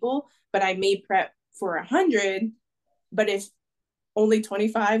 500 people, but I may prep for 100. But if only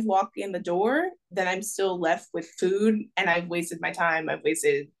 25 walk in the door, then I'm still left with food, and I've wasted my time. I've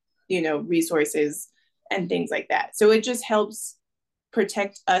wasted, resources and things like that." So it just helps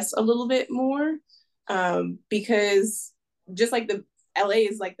protect us a little bit more, because just like the LA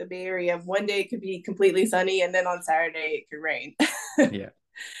is like the Bay Area. One day it could be completely sunny, and then on Saturday it could rain. Yeah.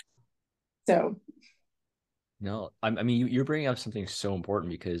 So No, I mean, you're bringing up something so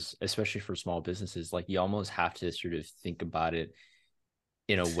important, because especially for small businesses, like, you almost have to sort of think about it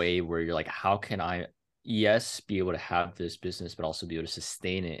in a way where you're like, how can I, yes, be able to have this business, but also be able to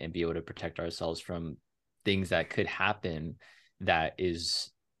sustain it and be able to protect ourselves from things that could happen that is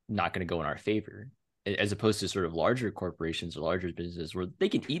not going to go in our favor, as opposed to sort of larger corporations or larger businesses where they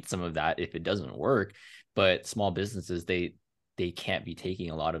can eat some of that if it doesn't work. But small businesses, they can't be taking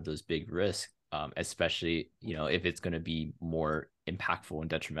a lot of those big risks, especially, if it's going to be more impactful and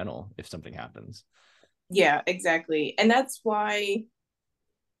detrimental if something happens. yeah, exactly. And that's why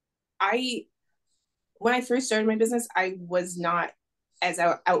I when I first started my business, I was not as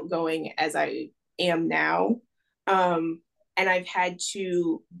outgoing as I am now. Um, and I've had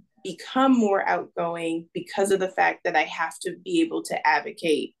to become more outgoing because of the fact that I have to be able to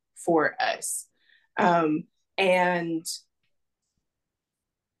advocate for us. And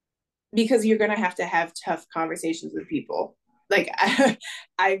because you're going to have tough conversations with people. Like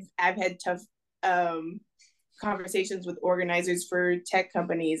I've had tough conversations with organizers for tech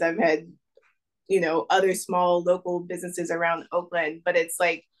companies. I've had, other small local businesses around Oakland, but it's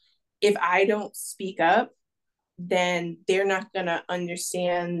like, if I don't speak up, then they're not going to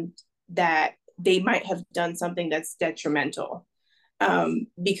understand that they might have done something that's detrimental.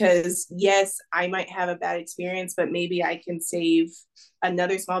 Because yes, I might have a bad experience, but maybe I can save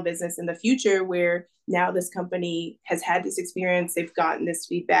another small business in the future where now this company has had this experience, they've gotten this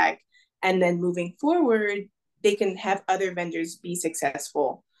feedback, and then moving forward, they can have other vendors be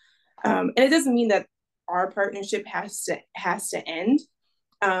successful. And it doesn't mean that our partnership has to end,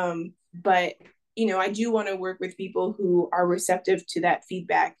 but I do want to work with people who are receptive to that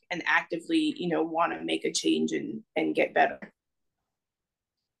feedback and actively, want to make a change and get better.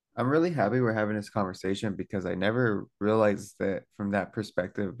 I'm really happy we're having this conversation because I never realized that from that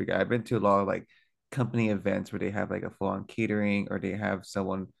perspective. Because I've been to a lot of like company events where they have like a full-on catering or they have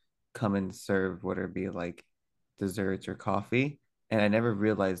someone come and serve whether it be like desserts or coffee. And I never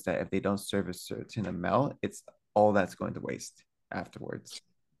realized that if they don't serve a certain amount, it's all that's going to waste afterwards.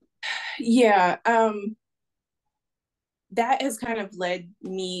 Yeah, that has kind of led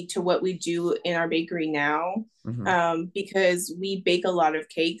me to what we do in our bakery now, Mm-hmm. because we bake a lot of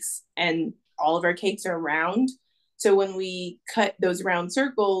cakes and all of our cakes are round. So when we cut those round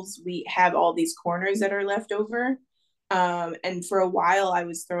circles, we have all these corners that are left over. And for a while, I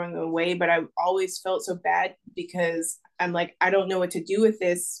was throwing them away, but I always felt so bad because I'm like, I don't know what to do with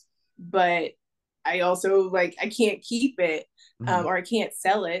this, but I also like, I can't keep it, Mm-hmm. or I can't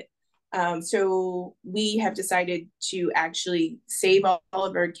sell it. So we have decided to actually save all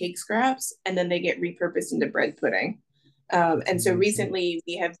of our cake scraps and then they get repurposed into bread pudding. And so Amazing. recently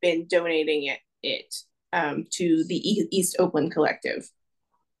we have been donating it to the East Oakland Collective.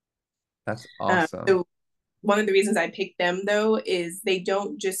 That's awesome. So one of the reasons I picked them though is they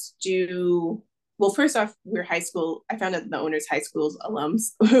don't just do, well, first off, we're high school. I found out the owner's high school's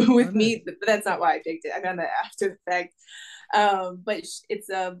alums Oh, with nice. me, but that's not why I picked it. I found that after the fact. But it's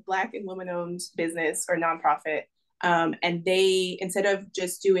a Black and women owned business or nonprofit. And they, instead of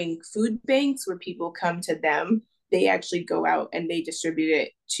just doing food banks where people come to them, they actually go out and they distribute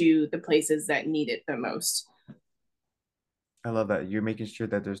it to the places that need it the most. I love that. You're making sure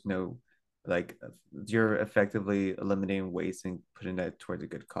that there's no like you're effectively eliminating waste and putting that towards a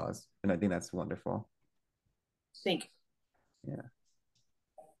good cause. And I think that's wonderful. Thank you. Yeah.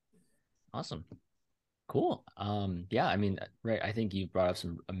 Awesome. Cool. Yeah, I mean, right. I think you brought up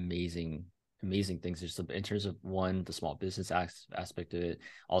some amazing things. Just in terms of one, the small business aspect of it,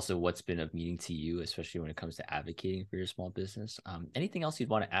 also what's been of meaning to you, especially when it comes to advocating for your small business. Anything else you'd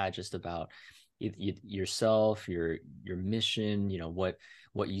want to add just about yourself, your mission,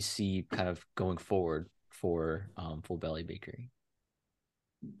 what you see kind of going forward for Full Belly Bakery?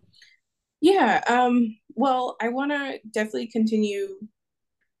 Yeah. Well, I want to definitely continue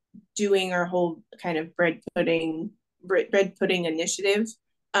doing our whole kind of bread pudding initiative.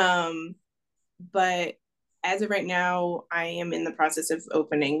 Um, but as of right now, I am in the process of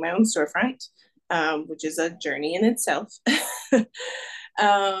opening my own storefront, which is a journey in itself.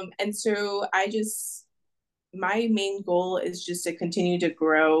 And so my main goal is just to continue to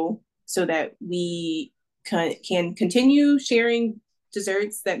grow so that we can continue sharing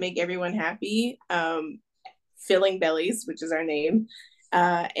desserts that make everyone happy, filling bellies, which is our name,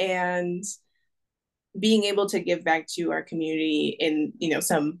 and being able to give back to our community in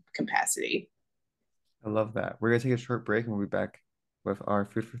some capacity. I love that. We're gonna take a short break and we'll be back with our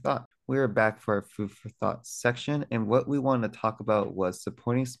food for thought. We are back for our food for thought section, and what we wanted to talk about was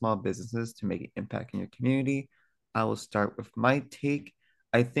supporting small businesses to make an impact in your community. I will start with my take.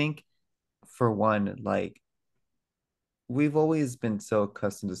 I think for one, like we've always been so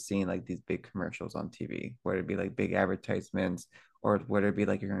accustomed to seeing like these big commercials on TV, whether it be like big advertisements or whether it be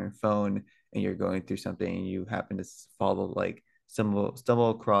like you're on your phone and you're going through something and you happen to follow like stumble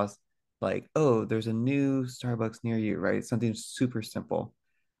across like, oh, there's a new Starbucks near you, right? Something super simple.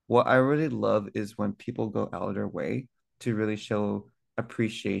 What I really love is when people go out of their way to really show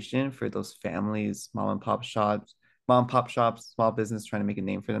appreciation for those families, mom and pop shops, small business trying to make a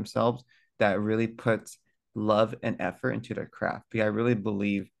name for themselves that really puts love and effort into their craft. Because I really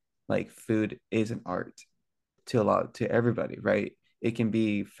believe like food is an art to everybody, right? It can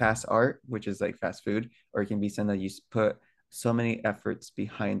be fast art, which is like fast food, or it can be something that you put so many efforts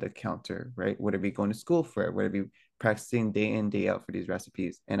behind the counter, right? Would it be going to school for it? Would it be practicing day in, day out for these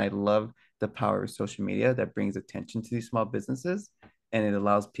recipes? And I love the power of social media that brings attention to these small businesses. And it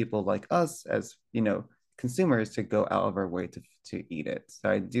allows people like us, as consumers, to go out of our way to eat it. So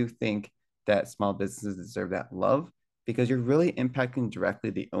I do think that small businesses deserve that love because you're really impacting directly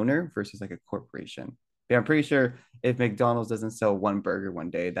the owner versus like a corporation. Yeah, I'm pretty sure if McDonald's doesn't sell one burger one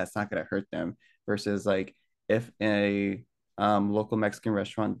day, that's not going to hurt them. Versus like if a local Mexican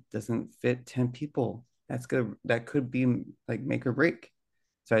restaurant doesn't fit 10 people, that could be like make or break.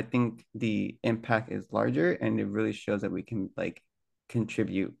 So I think the impact is larger and it really shows that we can like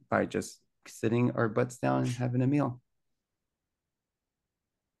contribute by just sitting our butts down and having a meal.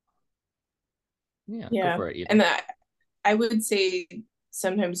 Yeah, go Yeah. for it, Eva. And I would say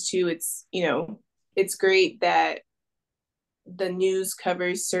sometimes too, it's, it's great that the news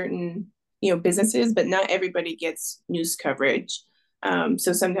covers certain, businesses, but not everybody gets news coverage.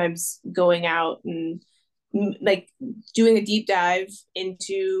 So sometimes going out and like doing a deep dive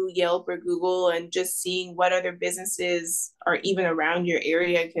into Yelp or Google and just seeing what other businesses are even around your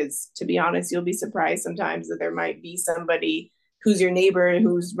area. Because to be honest, you'll be surprised sometimes that there might be somebody who's your neighbor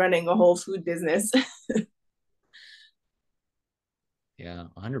who's running a whole food business. Yeah,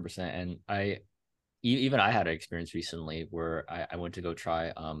 100%. And even I had an experience recently where I went to go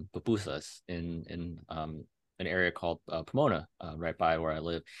try pupusas in an area called Pomona, right by where I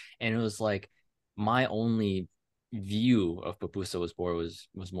live, and it was like my only view of pupusa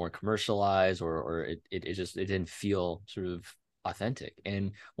was more commercialized, or it didn't feel sort of authentic.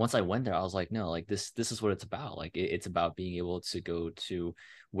 And once I went there, I was like, no, like this is what it's about. Like it's about being able to go to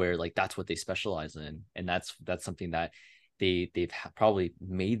where like that's what they specialize in, and that's something that they've probably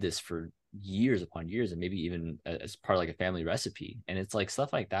made this for years upon years, and maybe even as part of like a family recipe. And it's like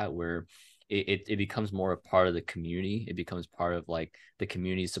stuff like that where it becomes more a part of the community. It becomes part of like the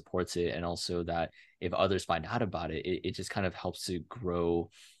community supports it, and also that if others find out about it, it just kind of helps to grow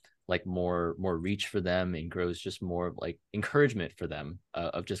like more reach for them, and grows just more like encouragement for them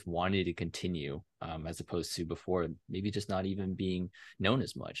of just wanting to continue, as opposed to before maybe just not even being known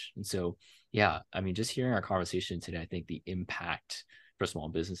as much. And so yeah, I mean, just hearing our conversation today, I think the impact for small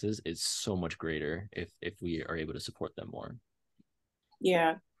businesses is so much greater if we are able to support them more.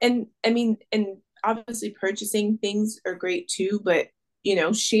 Yeah. And I mean, and obviously purchasing things are great too, but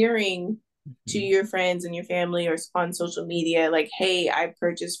sharing to your friends and your family or on social media, like, hey, I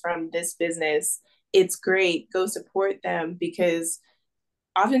purchased from this business. It's great. Go support them, because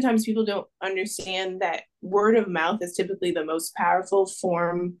oftentimes people don't understand that word of mouth is typically the most powerful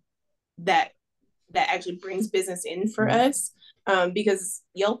form that actually brings business in for us. Because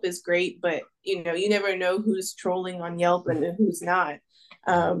Yelp is great, but you never know who's trolling on Yelp and who's not.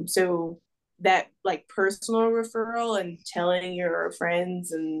 So that like personal referral and telling your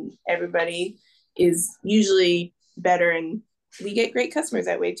friends and everybody is usually better, and we get great customers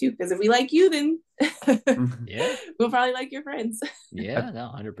that way too, because if we like you, then yeah, we'll probably like your friends. Yeah,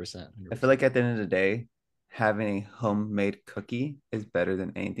 no, 100%. I feel like at the end of the day, having a homemade cookie is better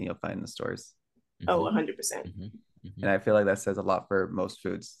than anything you'll find in the stores. Oh, 100%. And I feel like that says a lot for most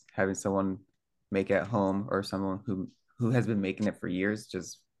foods. Having someone make it at home, or someone who has been making it for years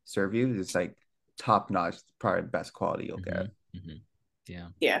just serve you is like top notch, probably the best quality you'll get.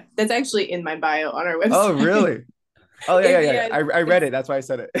 Yeah, that's actually in my bio on our website. Oh, really? Oh, yeah. I read it. That's why I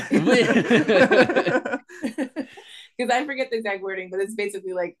said it. Because I forget the exact wording, but it's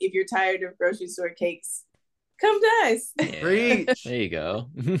basically like, if you're tired of grocery store cakes, come to us. Yeah, there you go.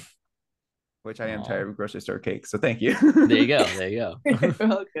 Which I am tired of grocery store cakes, so thank you. There you go. You're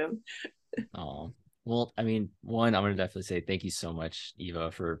welcome. Oh, well, I mean, one, I'm gonna definitely say thank you so much,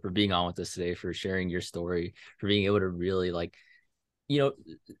 Eva, for being on with us today, for sharing your story, for being able to really like,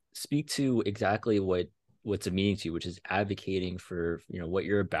 speak to exactly what's a meaning to you, which is advocating for what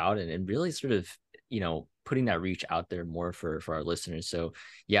you're about, and really sort of putting that reach out there more for our listeners. So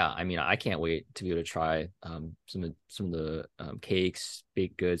yeah, I mean, I can't wait to be able to try some of the cakes,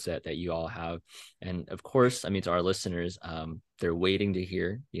 baked goods that you all have. And of course, I mean, to our listeners, they're waiting to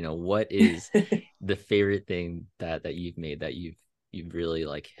hear what is the favorite thing that you've made that you've really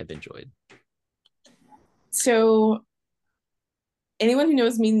like have enjoyed. So anyone who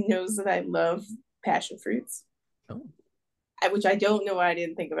knows me knows that I love passion fruits. Oh. Which I don't know why I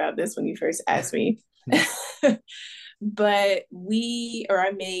didn't think about this when you first asked me. But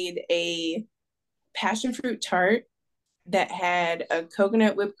I made a passion fruit tart that had a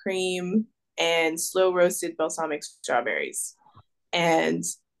coconut whipped cream and slow roasted balsamic strawberries. And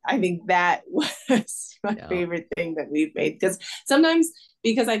I think that was my favorite thing that we've made, because sometimes,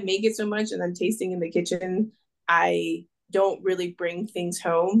 because I make it so much and I'm tasting in the kitchen, I don't really bring things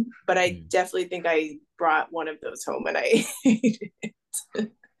home, but I definitely think I brought one of those home and I ate it. There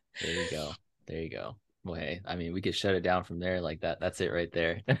you go. There you go. Well, hey, I mean, we could shut it down from there like that. That's it right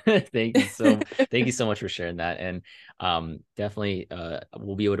there. Thank you so much for sharing that. And definitely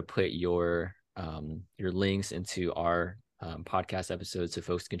we'll be able to put your links into our podcast episodes so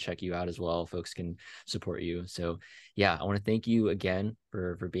folks can check you out as well. Folks can support you. So yeah, I want to thank you again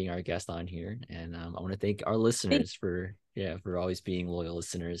for being our guest on here. And I want to thank our listeners for always being loyal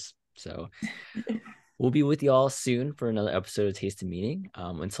listeners. So we'll be with you all soon for another episode of Taste and Meaning.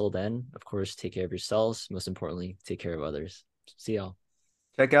 Until then, of course, take care of yourselves. Most importantly, take care of others. See y'all.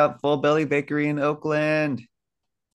 Check out Full Belly Bakery in Oakland.